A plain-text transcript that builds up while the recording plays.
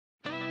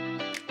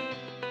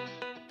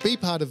Be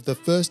part of the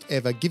first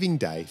ever Giving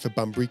Day for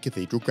Bunbury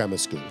Cathedral Grammar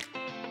School.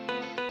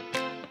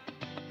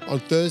 On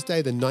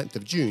Thursday the 9th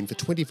of June, for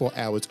 24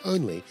 hours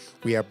only,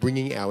 we are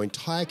bringing our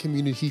entire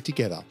community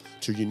together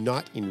to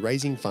unite in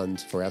raising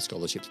funds for our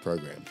scholarships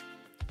program.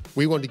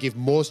 We want to give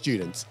more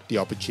students the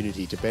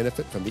opportunity to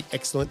benefit from the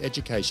excellent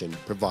education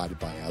provided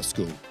by our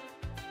school.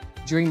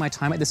 During my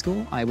time at the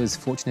school, I was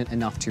fortunate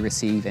enough to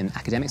receive an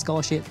academic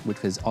scholarship,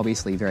 which was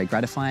obviously very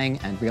gratifying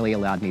and really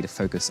allowed me to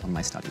focus on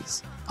my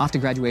studies. After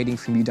graduating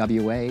from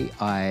UWA,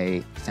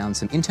 I found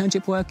some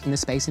internship work in the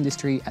space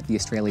industry at the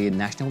Australian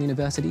National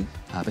University,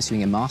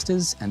 pursuing a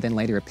master's and then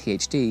later a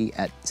PhD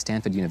at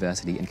Stanford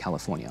University in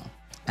California.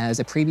 As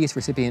a previous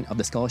recipient of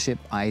the scholarship,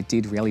 I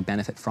did really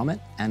benefit from it,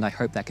 and I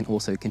hope that can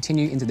also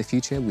continue into the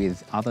future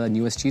with other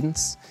newer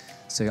students.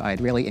 So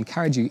I'd really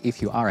encourage you,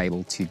 if you are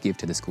able, to give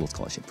to the school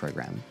scholarship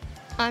program.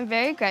 I'm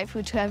very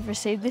grateful to have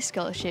received this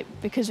scholarship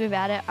because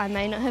without it I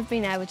may not have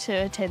been able to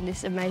attend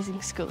this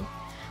amazing school.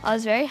 I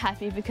was very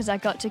happy because I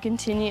got to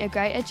continue a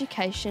great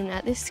education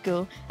at this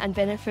school and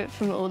benefit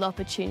from all the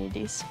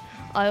opportunities.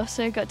 I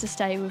also got to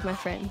stay with my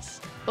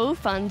friends. All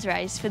funds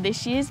raised for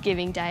this year's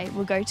Giving Day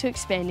will go to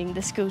expanding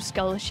the school's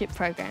scholarship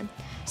program,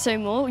 so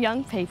more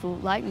young people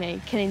like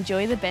me can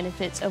enjoy the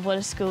benefits of what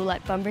a school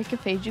like Bunbury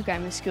Cathedral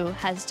Grammar School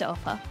has to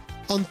offer.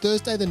 On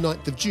Thursday the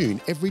 9th of June,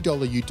 every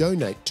dollar you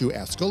donate to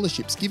our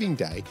Scholarships Giving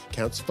Day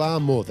counts far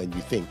more than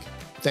you think.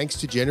 Thanks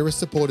to generous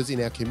supporters in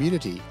our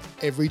community,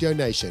 every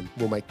donation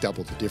will make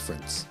double the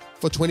difference.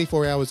 For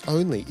 24 hours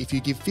only, if you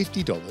give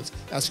 $50,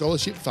 our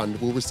scholarship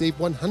fund will receive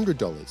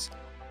 $100.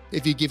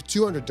 If you give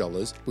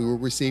 $200, we will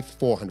receive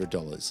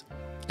 $400.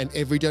 And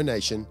every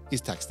donation is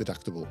tax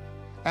deductible.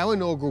 Our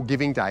inaugural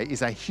Giving Day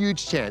is a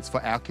huge chance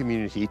for our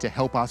community to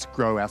help us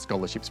grow our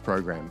scholarships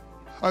program.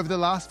 Over the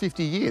last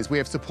 50 years, we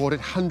have supported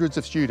hundreds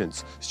of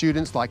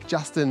students like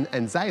Justin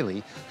and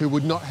Zaylee, who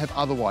would not have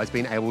otherwise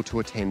been able to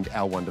attend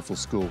our wonderful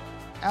school.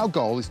 Our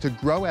goal is to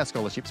grow our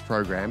scholarships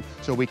program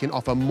so we can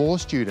offer more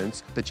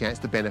students the chance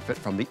to benefit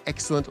from the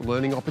excellent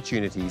learning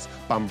opportunities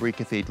Bunbury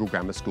Cathedral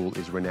Grammar School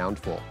is renowned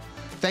for.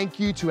 Thank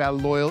you to our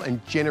loyal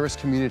and generous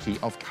community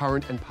of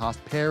current and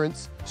past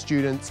parents,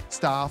 students,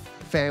 staff,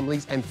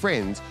 families and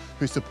friends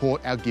who support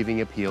our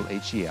giving appeal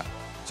each year.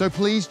 So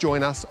please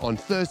join us on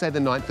Thursday the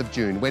 9th of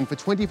June when for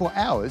 24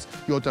 hours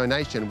your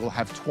donation will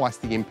have twice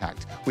the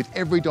impact, with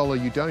every dollar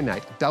you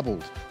donate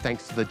doubled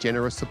thanks to the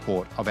generous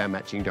support of our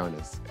matching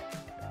donors.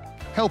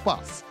 Help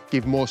us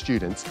give more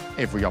students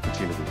every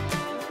opportunity.